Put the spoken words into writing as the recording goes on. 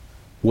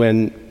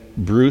When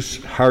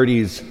Bruce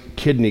Hardy's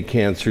kidney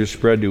cancer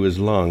spread to his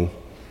lung,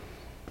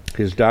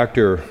 his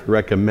doctor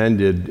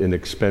recommended an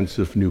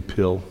expensive new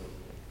pill,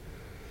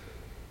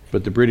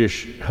 but the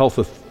British health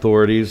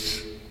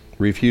authorities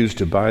refused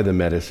to buy the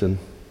medicine.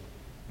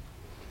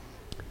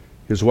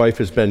 His wife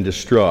has been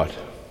distraught.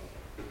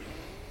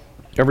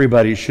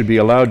 Everybody should be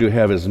allowed to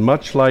have as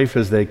much life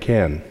as they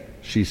can,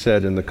 she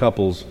said in the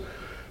couple's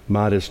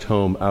modest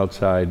home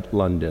outside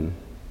London.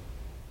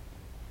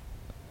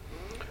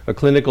 A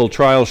clinical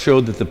trial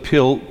showed that the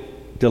pill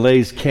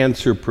delays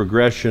cancer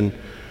progression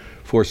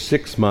for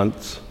 6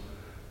 months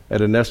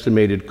at an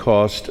estimated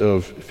cost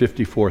of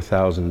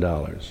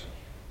 $54,000.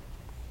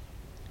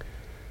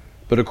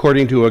 But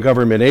according to a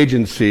government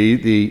agency,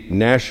 the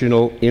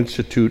National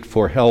Institute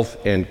for Health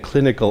and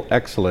Clinical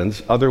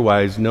Excellence,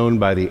 otherwise known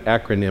by the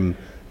acronym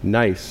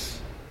NICE,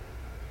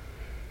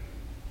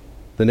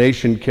 the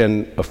nation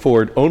can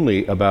afford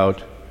only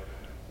about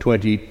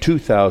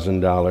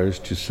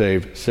 $22,000 to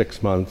save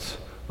 6 months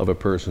of a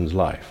person's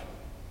life.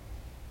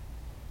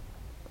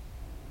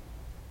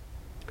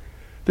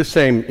 The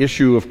same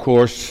issue, of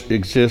course,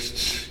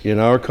 exists in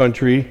our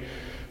country.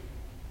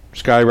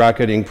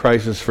 Skyrocketing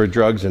prices for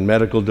drugs and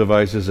medical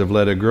devices have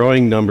led a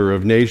growing number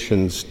of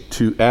nations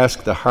to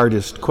ask the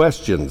hardest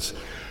questions.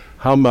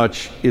 How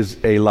much is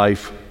a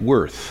life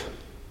worth?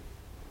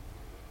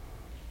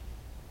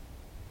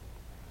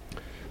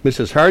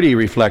 Mrs. Hardy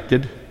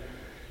reflected,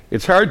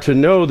 it's hard to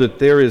know that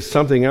there is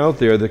something out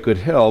there that could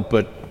help,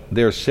 but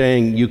they're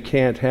saying you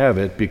can't have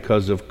it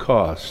because of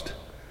cost.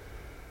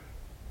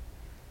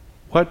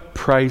 What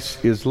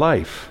price is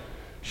life?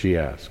 She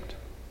asked.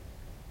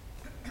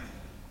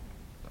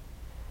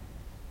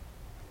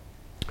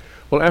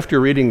 Well,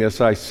 after reading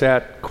this, I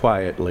sat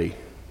quietly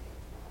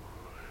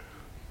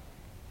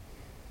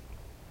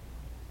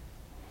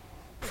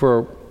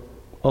for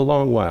a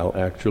long while,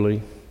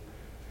 actually,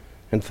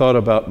 and thought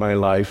about my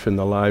life and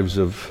the lives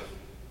of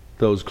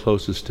those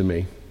closest to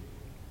me.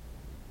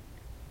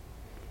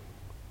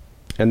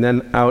 And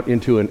then out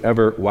into an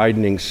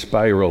ever-widening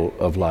spiral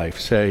of life,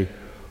 say,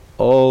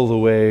 all the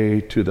way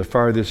to the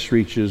farthest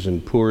reaches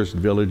and poorest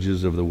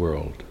villages of the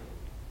world.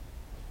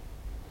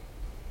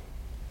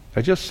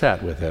 I just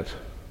sat with it.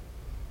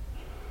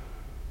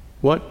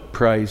 What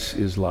price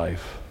is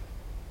life?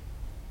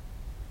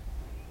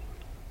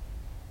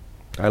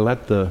 I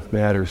let the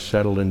matter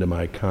settle into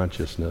my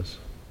consciousness.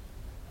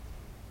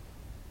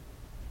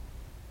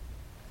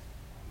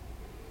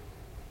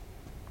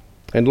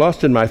 And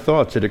lost in my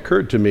thoughts, it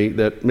occurred to me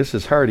that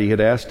Mrs. Hardy had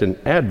asked an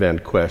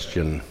Advent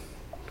question.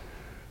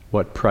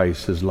 What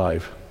price is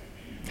life?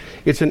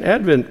 It's an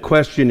Advent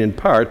question in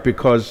part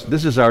because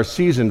this is our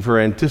season for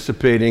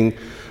anticipating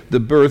the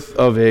birth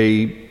of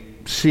a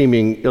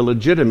seeming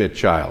illegitimate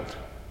child.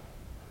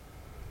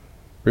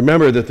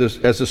 Remember that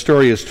as the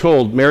story is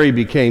told, Mary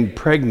became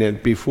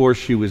pregnant before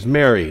she was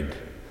married,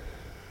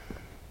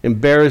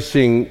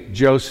 embarrassing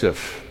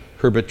Joseph,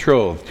 her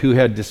betrothed, who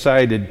had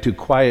decided to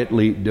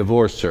quietly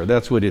divorce her.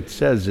 That's what it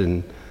says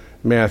in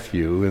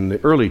Matthew in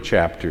the early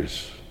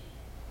chapters.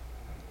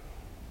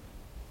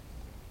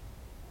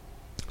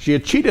 She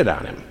had cheated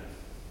on him.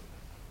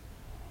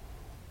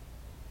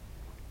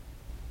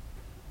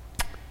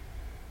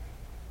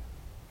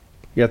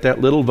 Yet that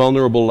little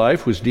vulnerable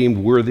life was deemed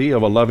worthy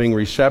of a loving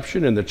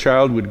reception, and the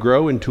child would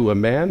grow into a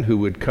man who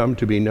would come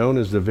to be known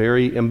as the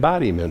very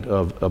embodiment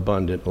of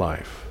abundant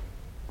life,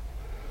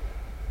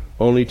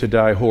 only to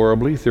die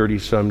horribly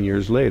 30-some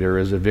years later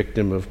as a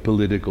victim of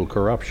political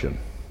corruption.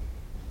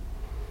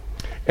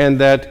 And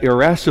that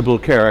irascible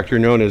character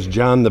known as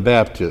John the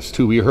Baptist,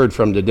 who we heard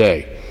from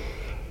today,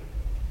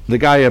 the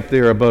guy up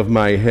there above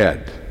my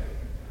head,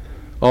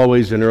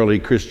 always in early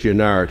Christian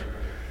art,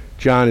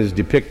 John is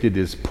depicted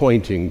as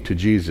pointing to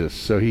Jesus.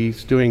 So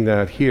he's doing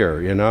that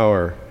here in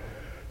our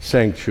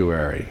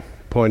sanctuary,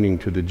 pointing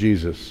to the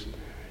Jesus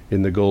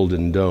in the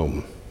Golden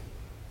Dome.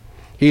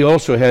 He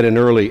also had an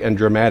early and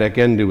dramatic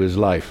end to his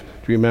life.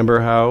 Do you remember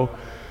how,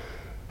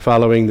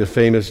 following the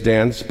famous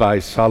dance by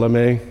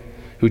Salome,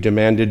 who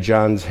demanded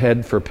John's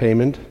head for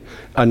payment,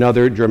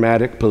 another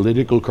dramatic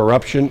political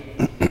corruption?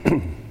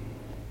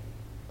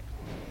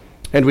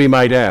 And we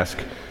might ask,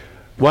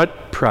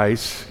 what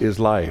price is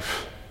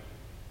life?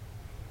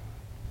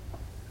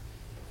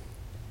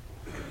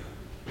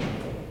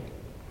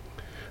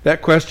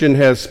 That question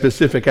has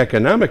specific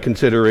economic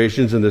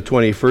considerations in the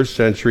 21st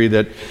century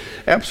that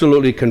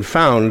absolutely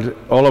confound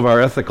all of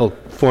our ethical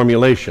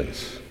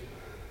formulations.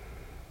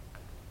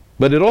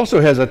 But it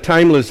also has a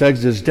timeless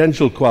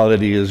existential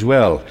quality as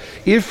well.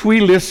 If we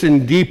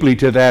listen deeply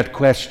to that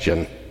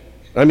question,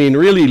 I mean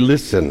really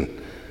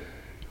listen,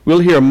 we'll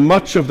hear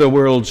much of the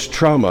world's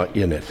trauma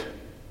in it.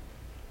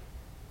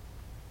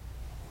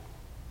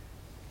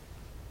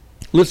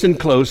 Listen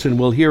close and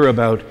we'll hear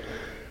about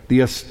the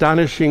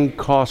astonishing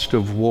cost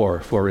of war,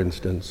 for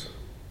instance.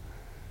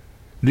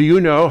 Do you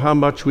know how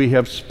much we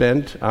have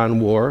spent on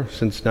war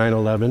since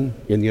 9/11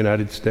 in the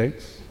United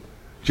States?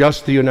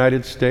 Just the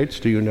United States,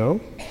 do you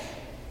know?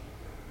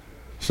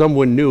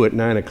 Someone knew at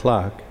 9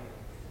 o'clock.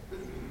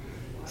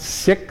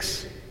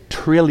 $6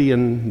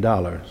 trillion.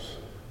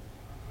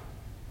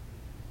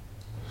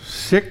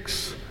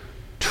 $6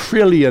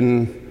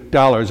 trillion,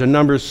 a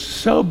number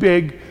so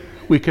big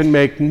we can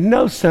make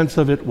no sense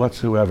of it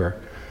whatsoever.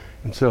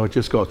 And so it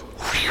just goes,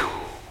 whew.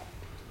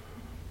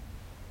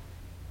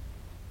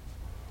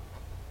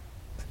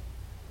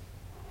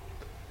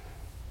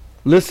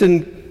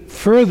 Listen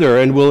further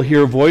and we'll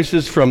hear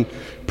voices from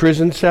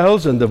prison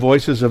cells and the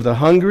voices of the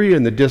hungry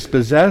and the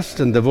dispossessed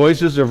and the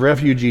voices of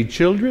refugee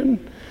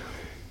children.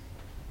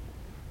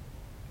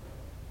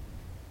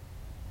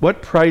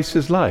 What price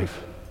is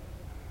life?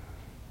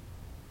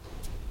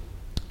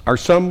 Are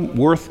some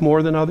worth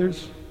more than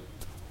others?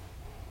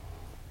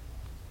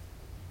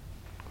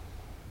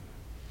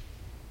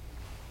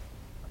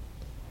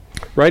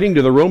 Writing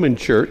to the Roman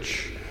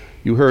church,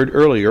 you heard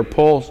earlier,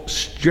 Paul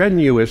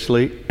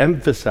strenuously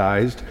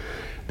emphasized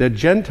that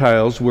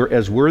Gentiles were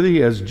as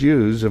worthy as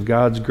Jews of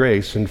God's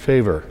grace and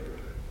favor.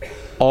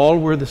 All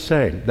were the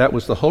same. That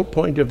was the whole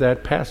point of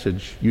that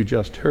passage you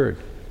just heard.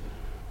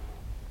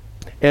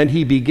 And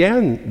he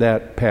began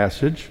that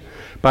passage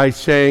by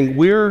saying,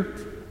 we're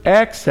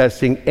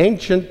accessing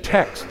ancient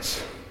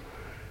texts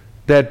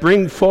that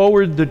bring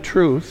forward the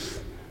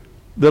truth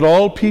that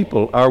all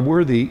people are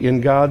worthy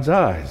in God's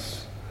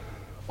eyes.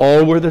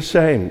 All were the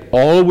same.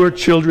 All were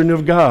children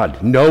of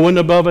God, no one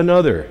above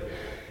another.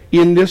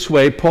 In this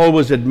way, Paul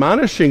was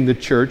admonishing the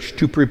church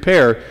to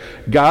prepare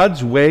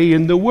God's way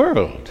in the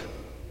world.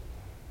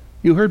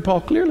 You heard Paul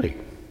clearly.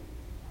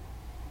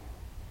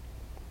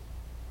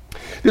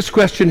 This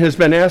question has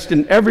been asked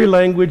in every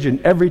language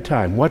and every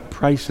time. What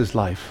price is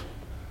life?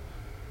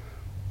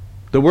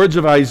 The words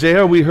of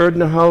Isaiah we heard in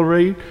the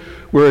Hallel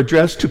were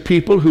addressed to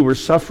people who were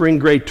suffering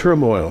great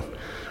turmoil.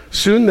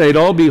 Soon they'd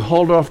all be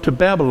hauled off to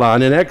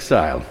Babylon in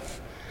exile.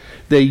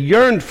 They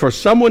yearned for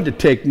someone to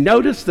take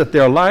notice that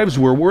their lives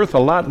were worth a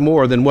lot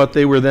more than what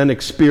they were then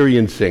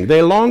experiencing.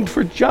 They longed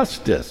for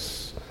justice.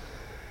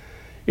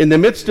 In the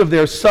midst of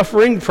their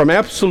suffering from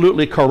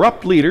absolutely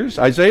corrupt leaders,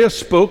 Isaiah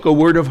spoke a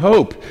word of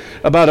hope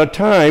about a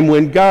time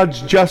when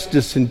God's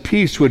justice and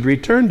peace would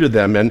return to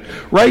them, and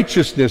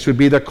righteousness would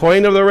be the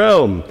coin of the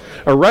realm,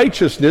 a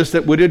righteousness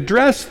that would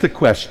address the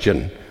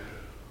question,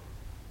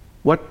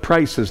 what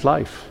price is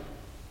life?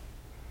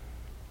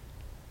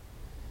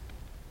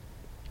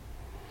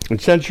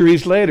 And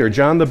centuries later,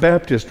 John the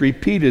Baptist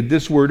repeated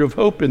this word of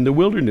hope in the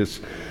wilderness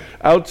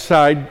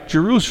outside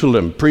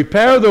Jerusalem.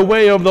 Prepare the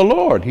way of the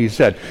Lord, he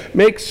said.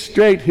 Make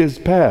straight his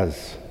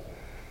paths.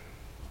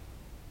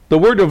 The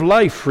word of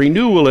life,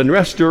 renewal, and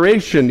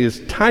restoration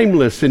is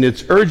timeless in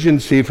its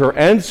urgency for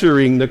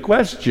answering the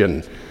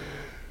question,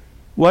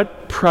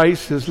 what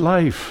price is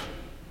life?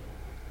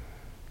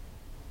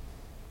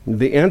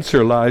 The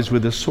answer lies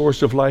with the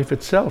source of life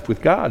itself,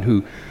 with God,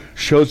 who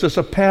shows us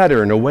a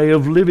pattern, a way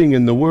of living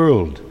in the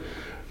world,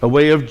 a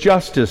way of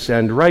justice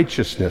and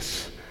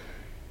righteousness.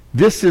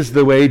 This is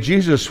the way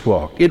Jesus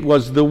walked. It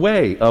was the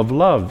way of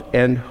love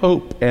and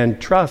hope and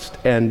trust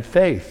and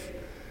faith.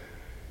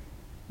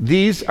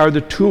 These are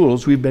the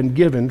tools we've been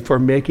given for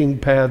making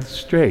paths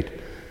straight.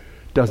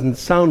 Doesn't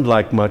sound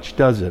like much,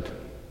 does it?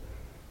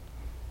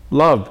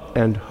 Love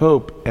and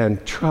hope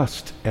and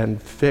trust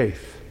and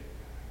faith.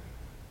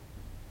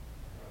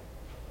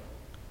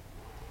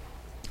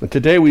 And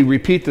today we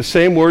repeat the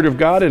same word of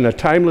God in a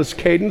timeless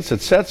cadence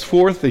that sets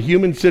forth the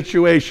human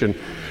situation.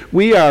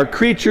 We are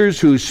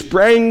creatures who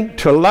sprang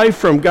to life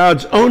from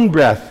God's own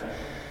breath.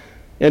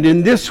 And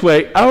in this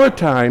way, our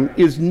time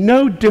is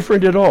no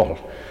different at all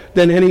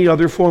than any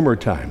other former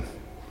time.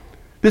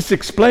 This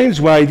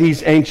explains why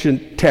these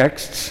ancient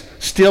texts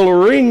still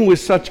ring with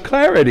such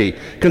clarity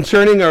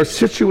concerning our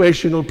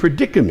situational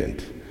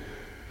predicament.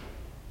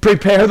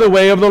 Prepare the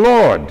way of the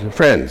Lord,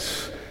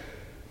 friends.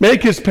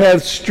 Make his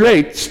path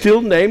straight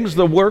still names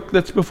the work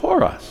that's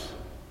before us.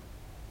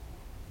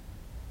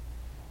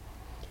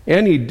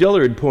 Annie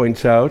Dillard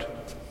points out,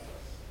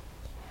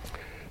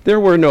 there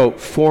were no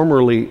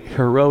formerly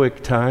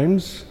heroic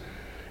times,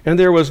 and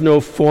there was no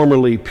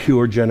formerly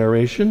pure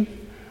generation.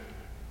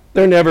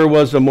 There never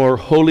was a more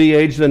holy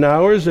age than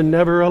ours, and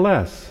never a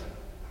less.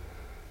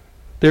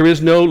 There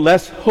is no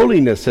less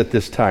holiness at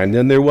this time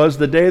than there was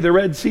the day the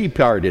Red Sea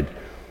parted.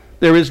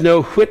 There is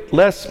no whit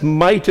less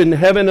might in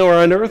heaven or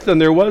on earth than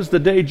there was the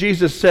day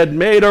Jesus said,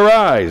 "Maid,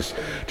 arise,"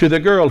 to the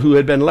girl who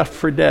had been left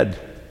for dead.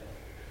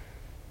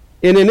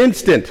 In an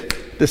instant,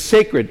 the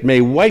sacred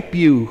may wipe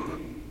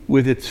you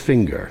with its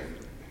finger.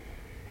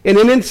 In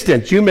an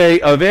instant, you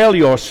may avail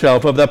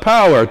yourself of the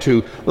power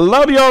to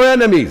love your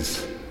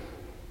enemies,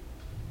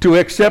 to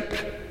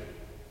accept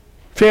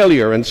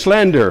failure and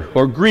slander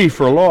or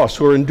grief or loss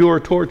or endure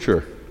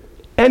torture.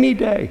 Any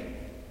day.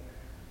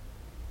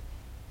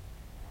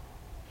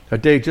 A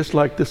day just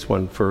like this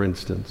one, for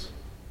instance.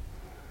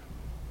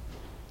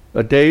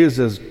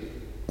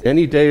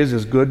 Any day is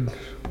as good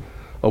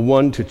a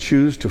one to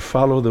choose to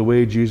follow the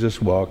way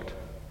Jesus walked,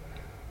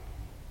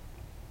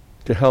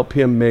 to help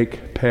him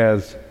make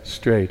paths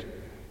straight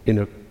in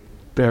a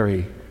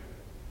very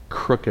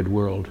crooked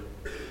world,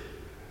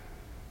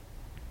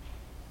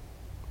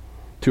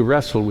 to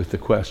wrestle with the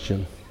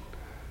question,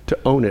 to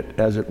own it,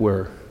 as it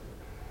were.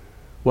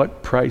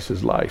 What price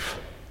is life?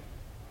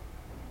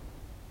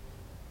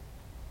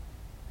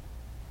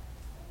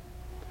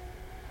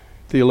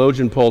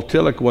 Theologian Paul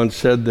Tillich once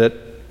said that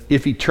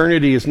if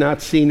eternity is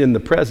not seen in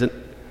the present,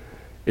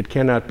 it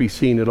cannot be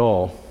seen at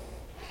all.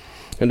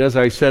 And as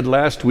I said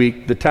last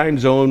week, the time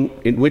zone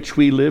in which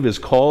we live is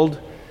called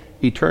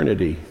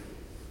eternity.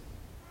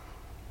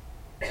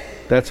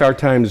 That's our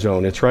time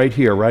zone. It's right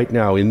here, right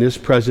now, in this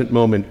present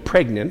moment,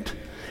 pregnant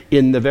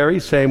in the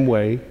very same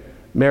way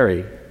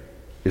Mary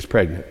is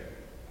pregnant.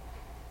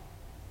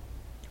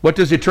 What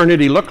does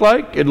eternity look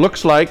like? It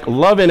looks like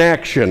love in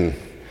action.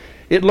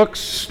 It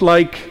looks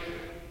like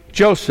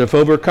Joseph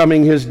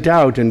overcoming his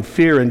doubt and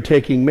fear and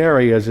taking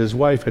Mary as his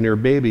wife and her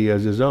baby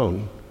as his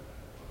own.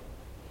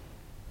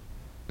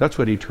 That's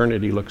what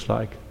eternity looks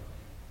like.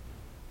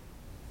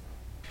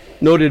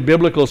 Noted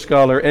biblical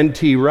scholar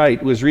N.T.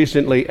 Wright was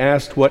recently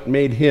asked what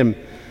made him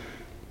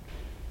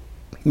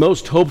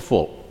most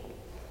hopeful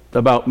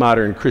about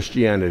modern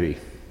Christianity,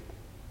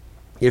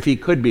 if he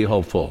could be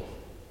hopeful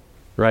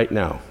right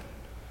now.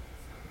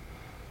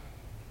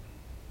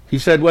 He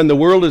said, when the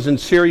world is in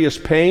serious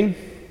pain,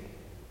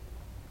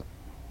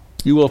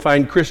 you will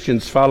find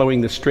Christians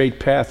following the straight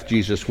path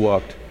Jesus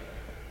walked,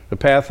 the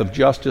path of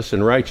justice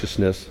and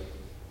righteousness.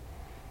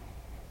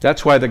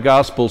 That's why the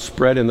gospel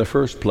spread in the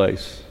first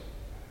place,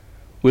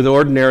 with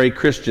ordinary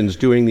Christians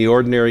doing the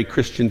ordinary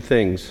Christian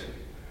things.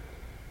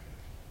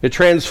 It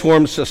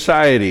transforms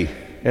society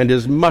and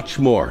is much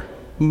more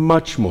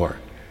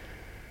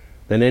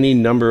than any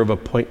number of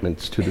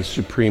appointments to the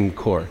Supreme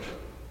Court.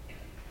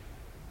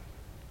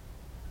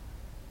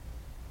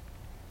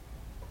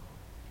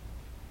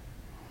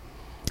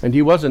 And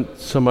he wasn't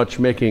so much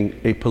making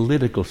a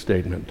political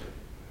statement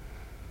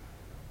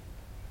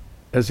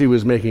as he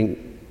was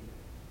making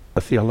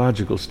a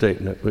theological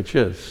statement, which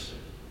is,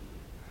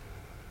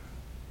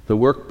 the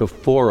work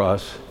before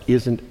us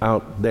isn't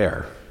out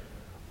there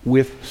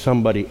with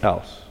somebody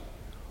else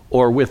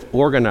or with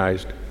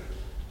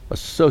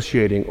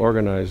associating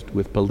organized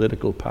with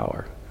political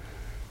power.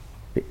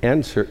 The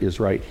answer is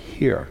right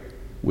here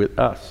with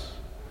us.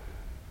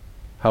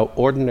 How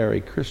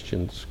ordinary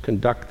Christians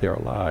conduct their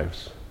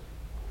lives.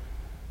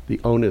 The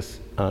onus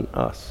on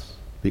us.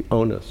 The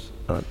onus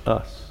on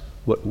us.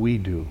 What we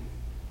do.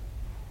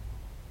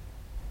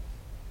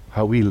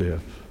 How we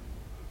live.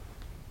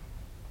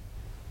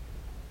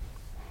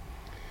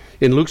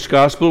 In Luke's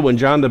gospel, when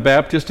John the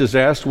Baptist is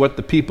asked what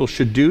the people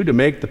should do to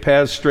make the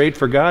paths straight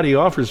for God, he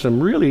offers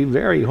some really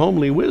very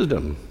homely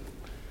wisdom.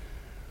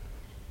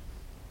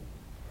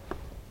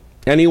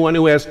 Anyone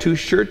who has 2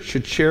 shirts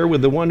should share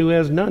with the one who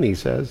has none, he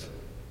says.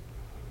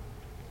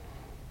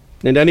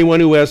 And anyone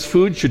who has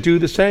food should do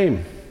the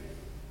same.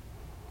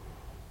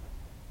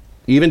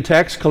 Even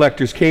tax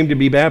collectors came to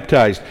be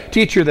baptized.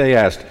 Teacher, they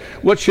asked,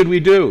 what should we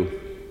do?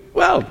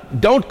 Well,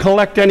 don't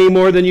collect any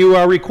more than you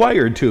are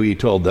required to, he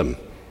told them.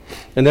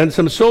 And then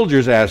some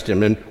soldiers asked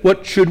him, and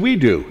what should we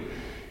do?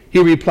 He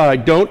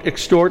replied, don't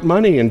extort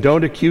money and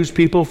don't accuse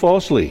people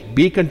falsely.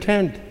 Be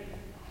content.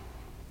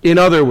 In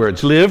other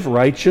words, live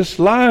righteous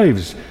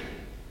lives,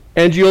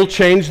 and you'll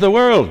change the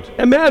world.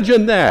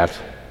 Imagine that.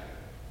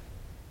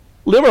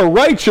 Live a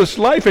righteous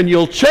life and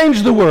you'll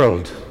change the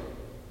world.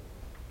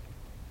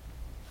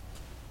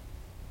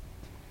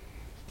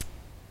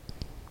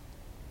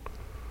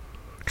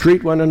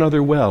 Treat one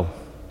another well,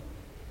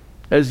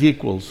 as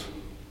equals.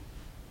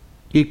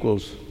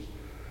 Equals.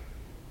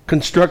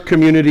 Construct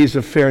communities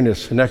of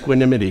fairness and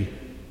equanimity.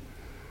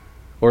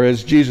 Or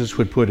as Jesus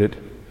would put it,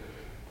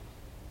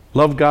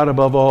 love God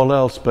above all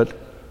else, but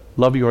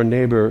love your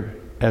neighbor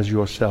as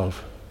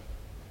yourself.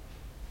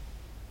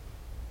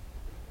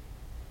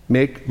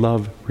 Make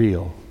love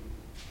real.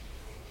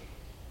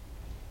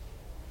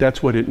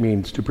 That's what it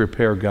means to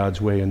prepare God's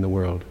way in the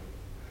world.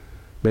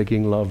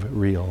 Making love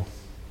real.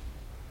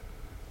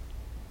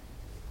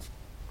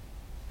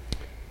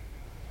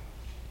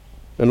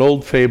 An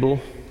old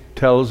fable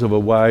tells of a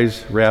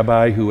wise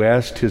rabbi who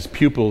asked his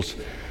pupils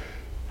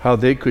how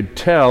they could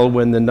tell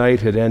when the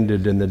night had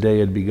ended and the day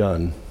had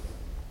begun.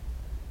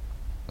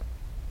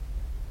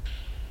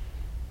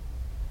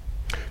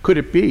 Could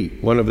it be,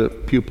 one of the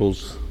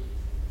pupils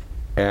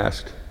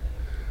asked,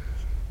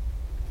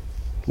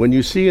 when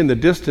you see in the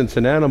distance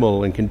an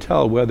animal and can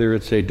tell whether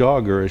it's a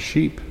dog or a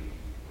sheep?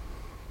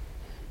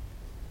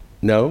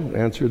 No,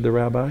 answered the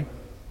rabbi.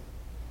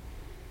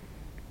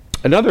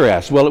 Another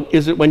asked, well,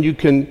 is it when you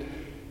can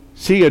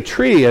see a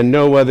tree and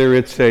know whether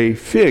it's a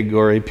fig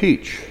or a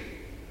peach?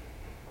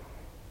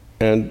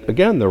 And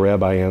again, the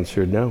rabbi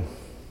answered, no.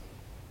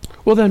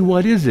 Well, then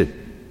what is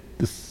it?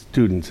 The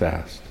students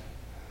asked.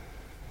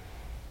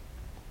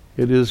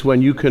 It is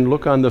when you can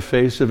look on the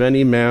face of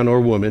any man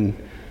or woman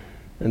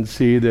and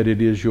see that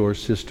it is your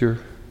sister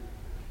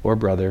or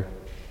brother.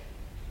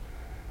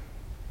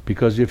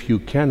 Because if you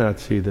cannot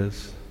see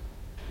this,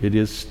 it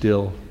is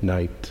still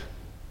night.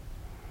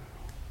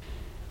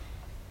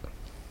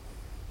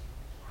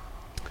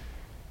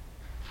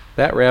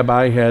 That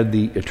rabbi had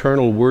the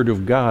eternal Word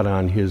of God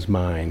on his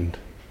mind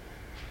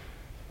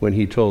when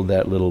he told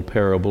that little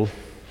parable.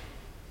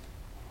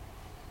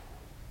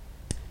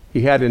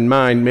 He had in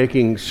mind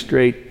making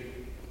straight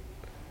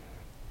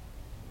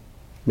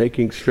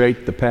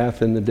the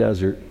path in the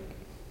desert,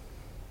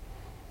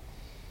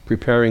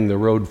 preparing the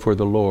road for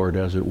the Lord,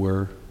 as it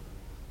were.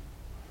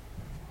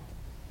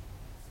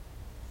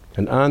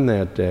 And on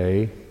that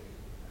day,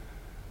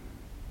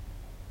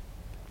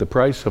 the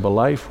price of a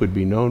life would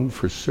be known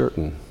for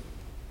certain,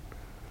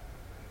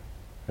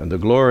 and the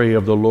glory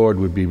of the Lord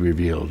would be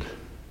revealed,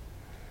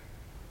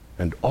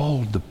 and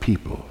all the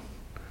people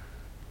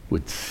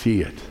would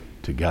see it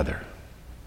together.